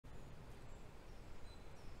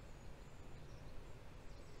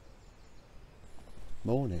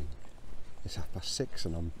Morning. It's 6:30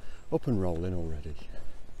 and I'm up and rolling already.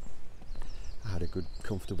 I had a good,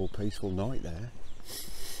 comfortable, peaceful night there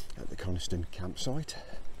at the Coniston campsite.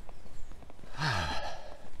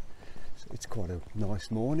 It's quite a nice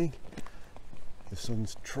morning. The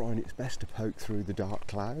sun's trying its best to poke through the dark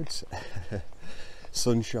clouds.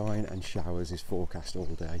 Sunshine and showers is forecast all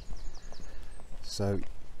day. So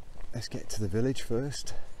let's get to the village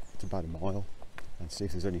first. It's about a mile, and see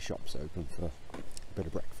if there's any shops open for a bit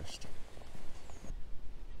of breakfast.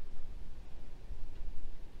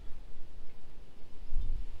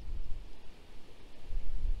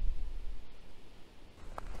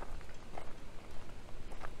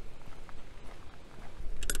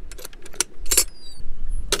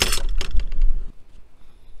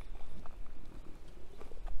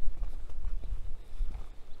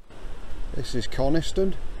 This is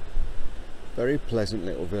Coniston, very pleasant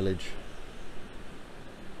little village.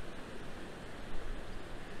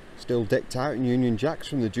 Still decked out in Union Jacks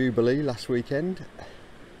from the Jubilee last weekend.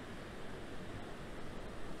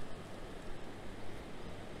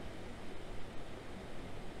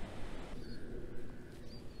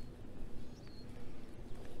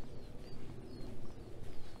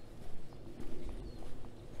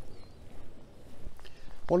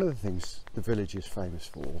 One of the things the village is famous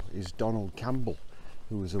for is Donald Campbell,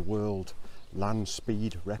 who was a world land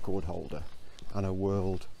speed record holder and a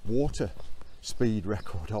world water speed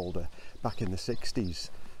record holder back in the 60s,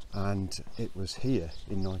 and it was here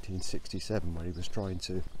in 1967 where he was trying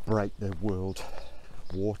to break the world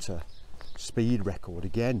water speed record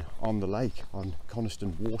again on the lake, on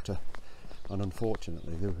Coniston Water, and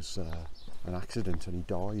unfortunately there was an accident and he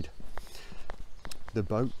died. The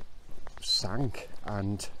boat sank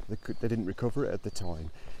and they didn't recover it at the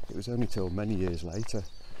time. It was only till many years later,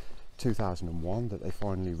 2001, that they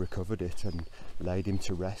finally recovered it and laid him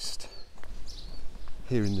to rest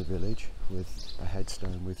here in the village with a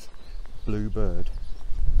headstone with Bluebird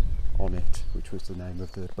on it, which was the name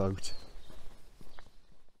of the boat.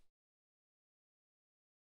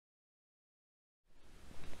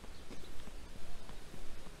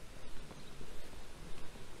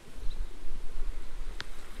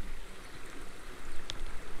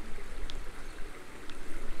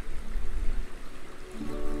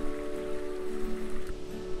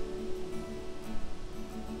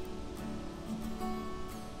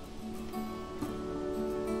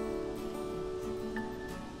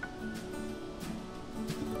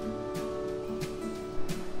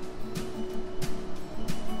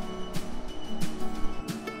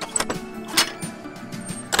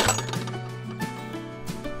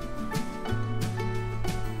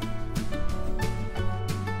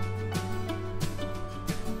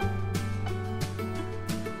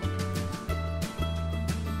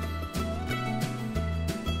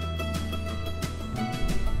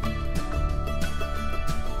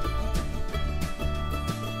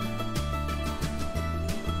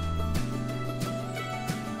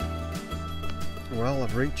 Well,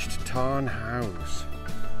 I've reached Tarn House,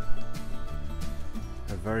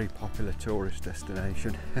 a very popular tourist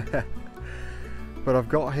destination. But I've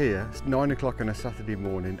got here, it's 9 o'clock on a Saturday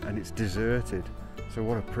morning and it's deserted. So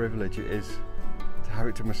what a privilege it is to have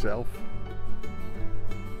it to myself.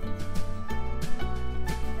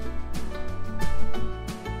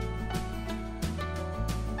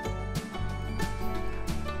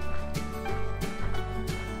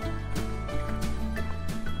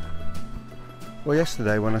 Well,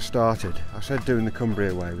 yesterday when I started, I said doing the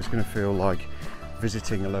Cumbria Way was going to feel like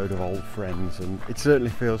visiting a load of old friends, and it certainly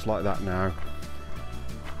feels like that now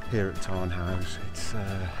here at Tarn House. It's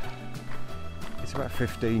about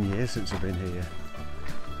 15 years since I've been here,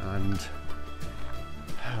 and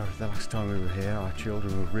the last time we were here our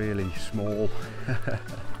children were really small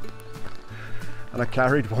and I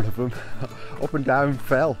carried one of them up and down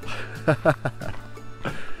fell.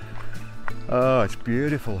 Oh, it's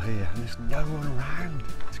beautiful here and there's no one around.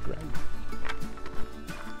 It's great.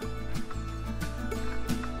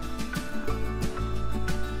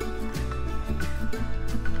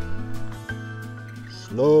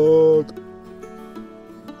 Slug.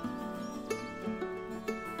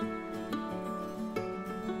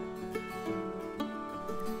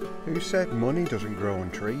 Who said money doesn't grow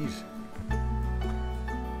on trees?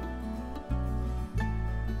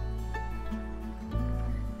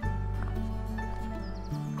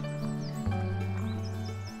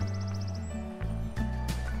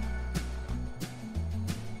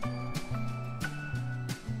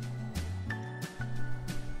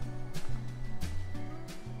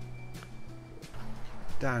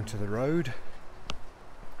 Down to the road.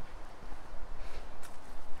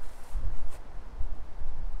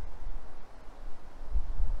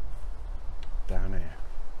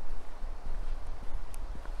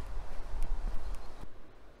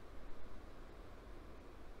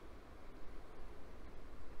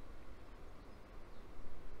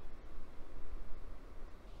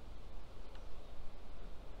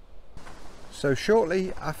 So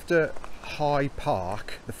shortly after High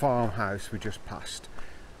Park, the farmhouse we just passed,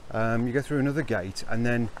 you go through another gate and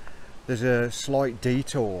then there's a slight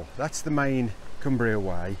detour. That's the main Cumbria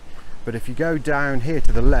Way, but if you go down here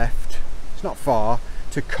to the left, it's not far,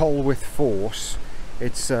 to Colwith Force,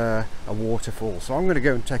 it's a waterfall. So I'm going to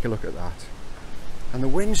go and take a look at that. And the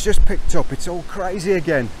wind's just picked up, it's all crazy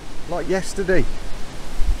again, like yesterday.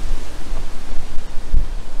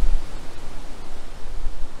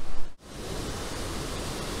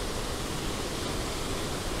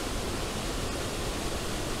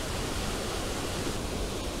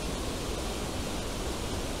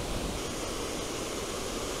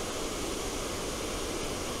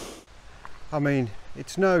 I mean,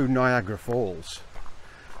 it's no Niagara Falls,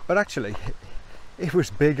 but actually it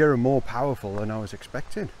was bigger and more powerful than I was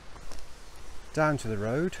expecting. Down to the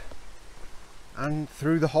road and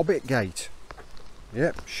through the Hobbit Gate.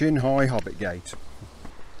 Yep, Shin High Hobbit Gate.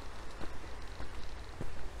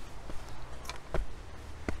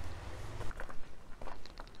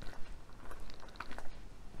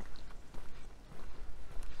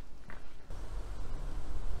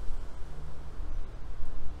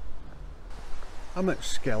 I'm at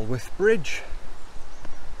Skelwith Bridge.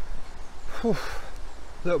 Whew. A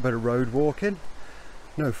little bit of road walking,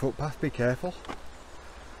 no footpath, be careful.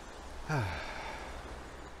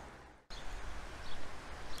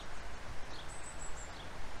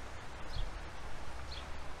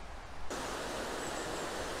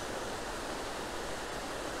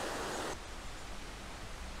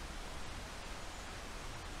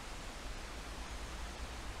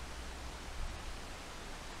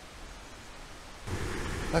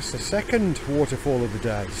 That's the second waterfall of the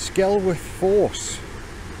day, Skelwith Force.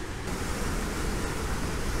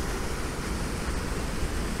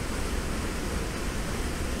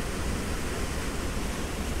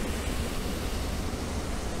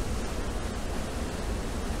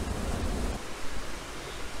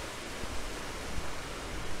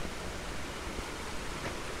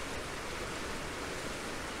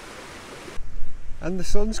 And the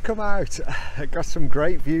sun's come out. I got some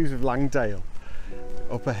great views of Langdale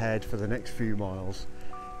up ahead for the next few miles.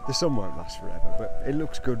 The sun won't last forever, but it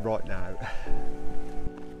looks good right now.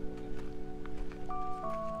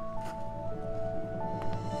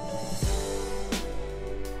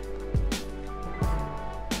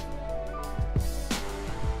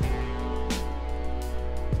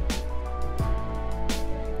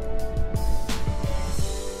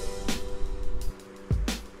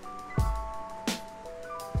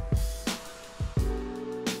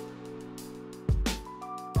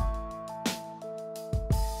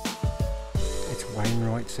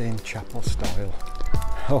 Wainwrights in chapel style.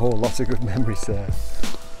 Oh, lots of good memories there.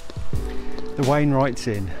 The Wainwrights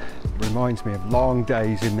Inn reminds me of long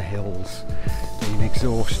days in the hills, being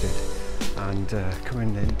exhausted, and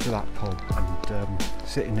coming into that pub and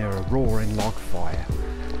sitting near a roaring log fire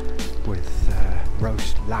with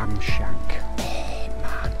roast lamb shank. Oh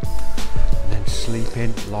man, and then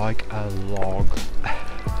sleeping like a log.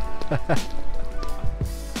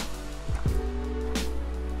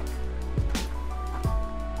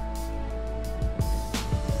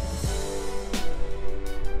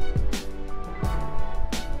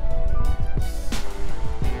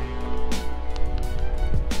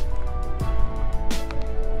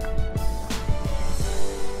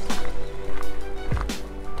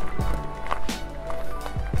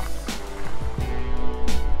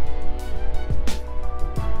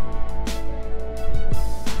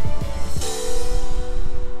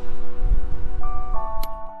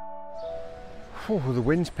 Oh, the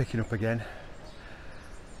wind's picking up again.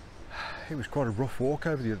 It was quite a rough walk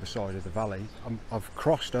over the other side of the valley. I've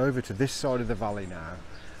crossed over to this side of the valley now,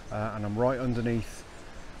 and I'm right underneath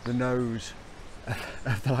the nose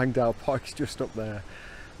of the Langdale Pikes, just up there.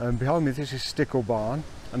 Behind me, this is Stickle Barn,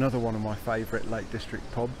 another one of my favourite Lake District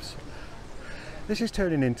pubs. This is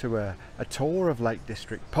turning into a tour of Lake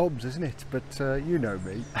District pubs, isn't it? But you know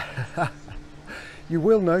me. You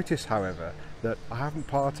will notice, however, that I haven't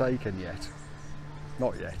partaken yet.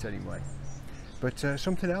 Not yet anyway, but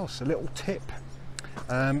something else, a little tip.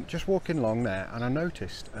 Just walking along there, and I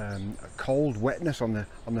noticed a cold wetness on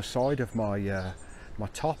the side of my my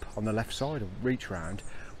top on the left side. I reach round,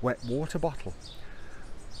 wet water bottle,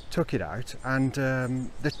 took it out, and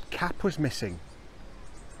the cap was missing.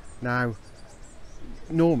 Now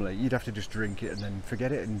normally you'd have to just drink it and then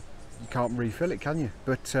forget it, and you can't refill it, can you?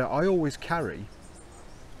 But I always carry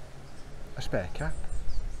a spare cap.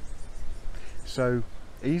 So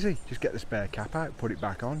easy, just get the spare cap out, put it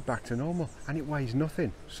back on, back to normal, and it weighs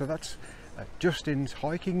nothing. So that's Justin's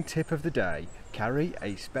hiking tip of the day: carry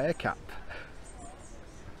a spare cap.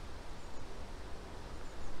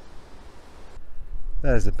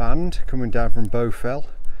 There's the band coming down from Bowfell,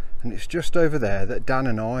 and it's just over there that Dan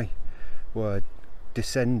and I were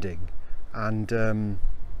descending, and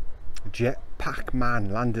Jetpack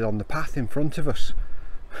Man landed on the path in front of us.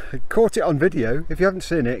 I caught it on video. If you haven't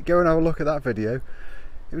seen it, go and have a look at that video.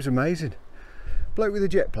 It was amazing. Bloke with a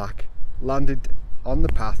jetpack landed on the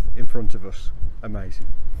path in front of us. Amazing.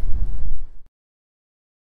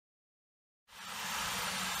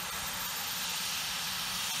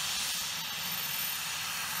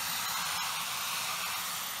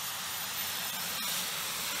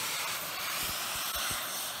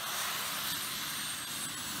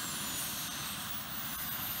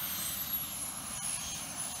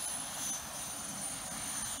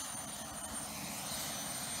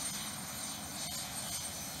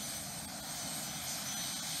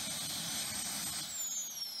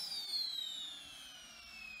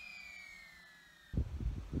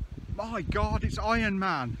 My God, it's Iron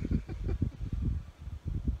Man.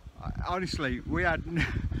 Honestly, we had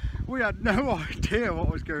no idea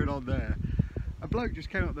what was going on there. A bloke just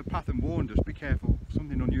came up the path and warned us, be careful,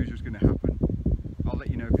 something unusual is going to happen. I'll let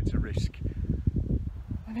you know if it's a risk.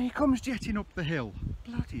 And he comes jetting up the hill.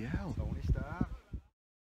 Bloody hell.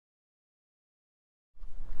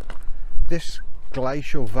 This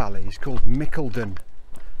glacial valley is called Mickleden,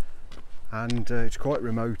 and it's quite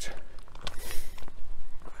remote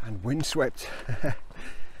and windswept.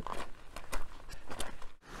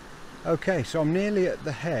 Okay, so I'm nearly at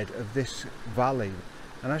the head of this valley,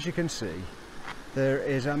 and as you can see, there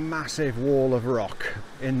is a massive wall of rock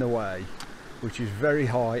in the way, which is very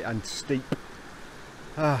high and steep.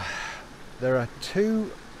 There are two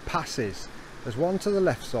passes. There's one to the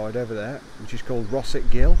left side over there, which is called Rossett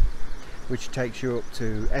Gill, which takes you up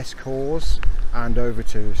to Escaws and over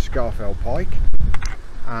to Scarfell Pike.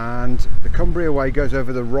 And the Cumbria Way goes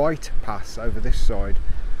over the right pass over this side,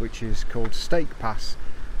 which is called Stake Pass,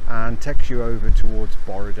 and takes you over towards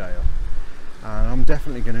Borrowdale. And I'm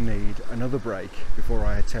definitely going to need another break before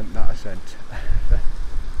I attempt that ascent.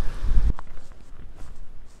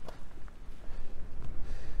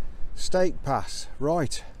 Stake Pass,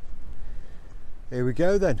 right, here we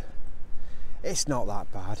go then. It's not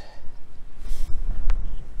that bad.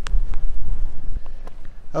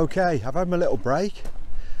 Okay, I've had my little break.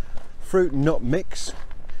 Fruit and nut mix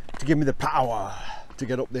to give me the power to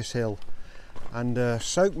get up this hill, and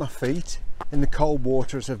soak my feet in the cold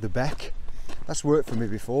waters of the beck. That's worked for me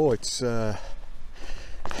before. It's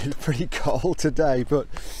pretty cold today, but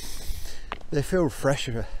they feel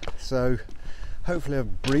fresher, so hopefully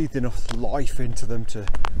I've breathed enough life into them to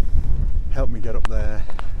help me get up there.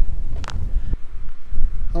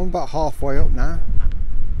 I'm about halfway up now.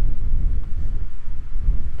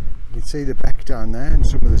 You can see the beck down there and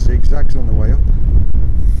some of the zigzags on the way up.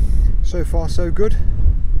 So far so good.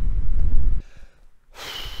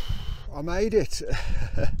 I made it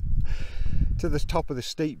to the top of the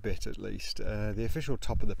steep bit at least. The official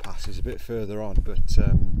top of the pass is a bit further on, but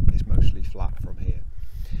it's mostly flat from here.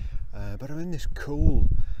 But I'm in this cool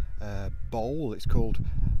bowl. It's called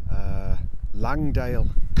Langdale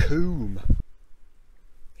Coombe.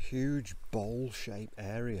 Huge bowl-shaped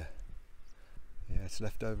area. Yeah, it's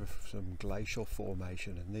left over from some glacial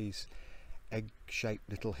formation, and these egg-shaped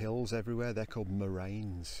little hills everywhere, they're called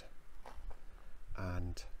moraines.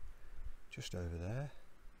 And just over there,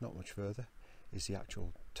 not much further, is the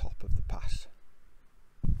actual top of the pass.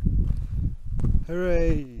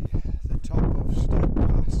 Hooray! The top of Stake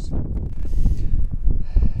Pass.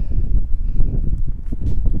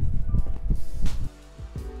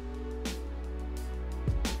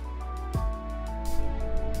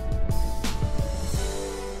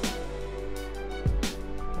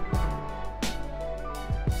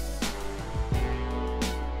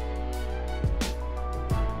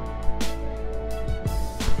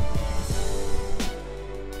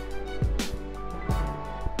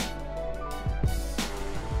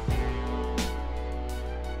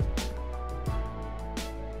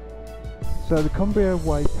 So the Cumbria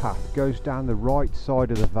Way path goes down the right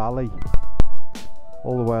side of the valley,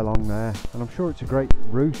 all the way along there, and I'm sure it's a great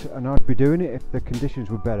route, and I'd be doing it if the conditions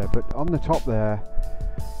were better. But on the top there,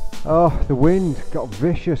 oh, the wind got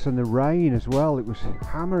vicious, and the rain as well. It was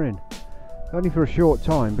hammering, only for a short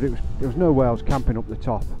time, but there was no way I was camping up the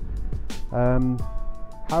top.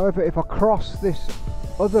 However, if I cross this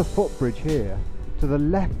other footbridge here to the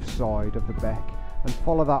left side of the beck and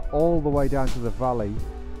follow that all the way down to the valley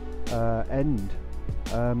end,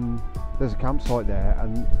 there's a campsite there,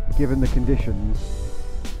 and given the conditions,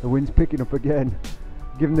 the wind's picking up again,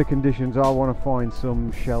 given the conditions, I want to find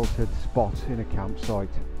some sheltered spot in a campsite.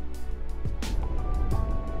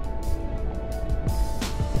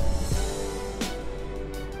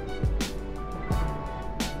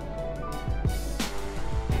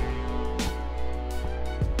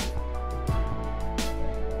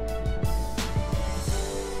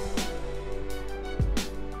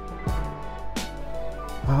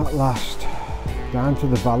 At last, down to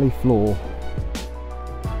the valley floor.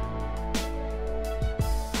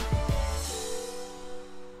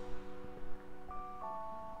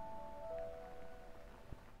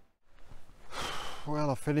 Well,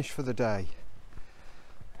 I finished for the day.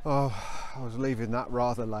 Oh, I was leaving that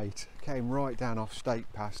rather late. Came right down off State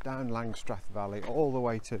Pass, down Langstrath Valley, all the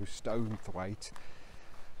way to Stonethwaite.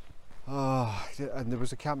 Oh, and there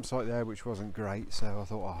was a campsite there which wasn't great, so I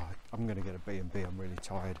thought, oh, I'm going to get a B&B, I'm really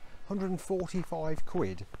tired. 145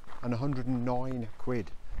 quid and 109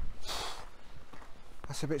 quid.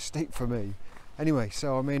 That's a bit steep for me. Anyway,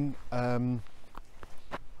 so I'm in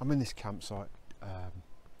this campsite.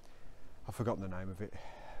 I've forgotten the name of it.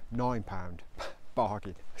 £9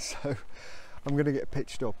 bargain. So I'm going to get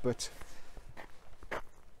pitched up, but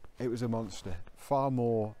it was a monster. Far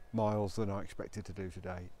more miles than I expected to do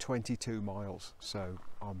today. 22 miles, so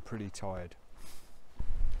I'm pretty tired.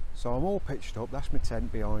 So I'm all pitched up. That's my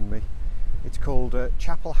tent behind me. It's called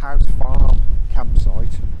Chapel House Farm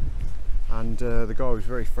Campsite, and the guy was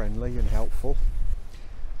very friendly and helpful.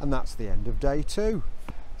 And that's the end of day 2.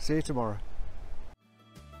 See you tomorrow.